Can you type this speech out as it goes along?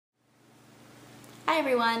Hi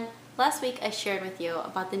everyone! Last week I shared with you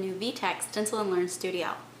about the new VTech Stencil and Learn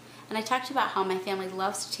Studio, and I talked about how my family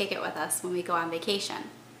loves to take it with us when we go on vacation.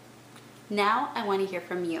 Now I want to hear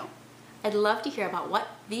from you. I'd love to hear about what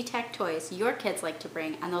VTech Toys your kids like to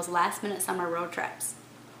bring on those last-minute summer road trips.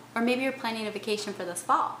 Or maybe you're planning a vacation for this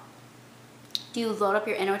fall. Do you load up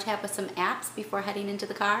your InnoTab with some apps before heading into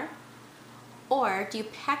the car? Or do you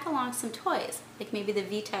pack along some toys, like maybe the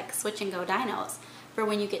VTech Switch and Go Dinos, for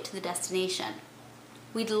when you get to the destination?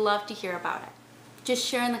 We'd love to hear about it. Just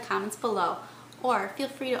share in the comments below, or feel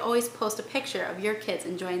free to always post a picture of your kids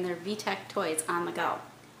enjoying their VTech toys on the go.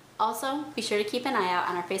 Also, be sure to keep an eye out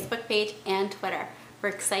on our Facebook page and Twitter for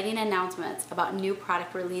exciting announcements about new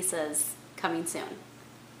product releases coming soon.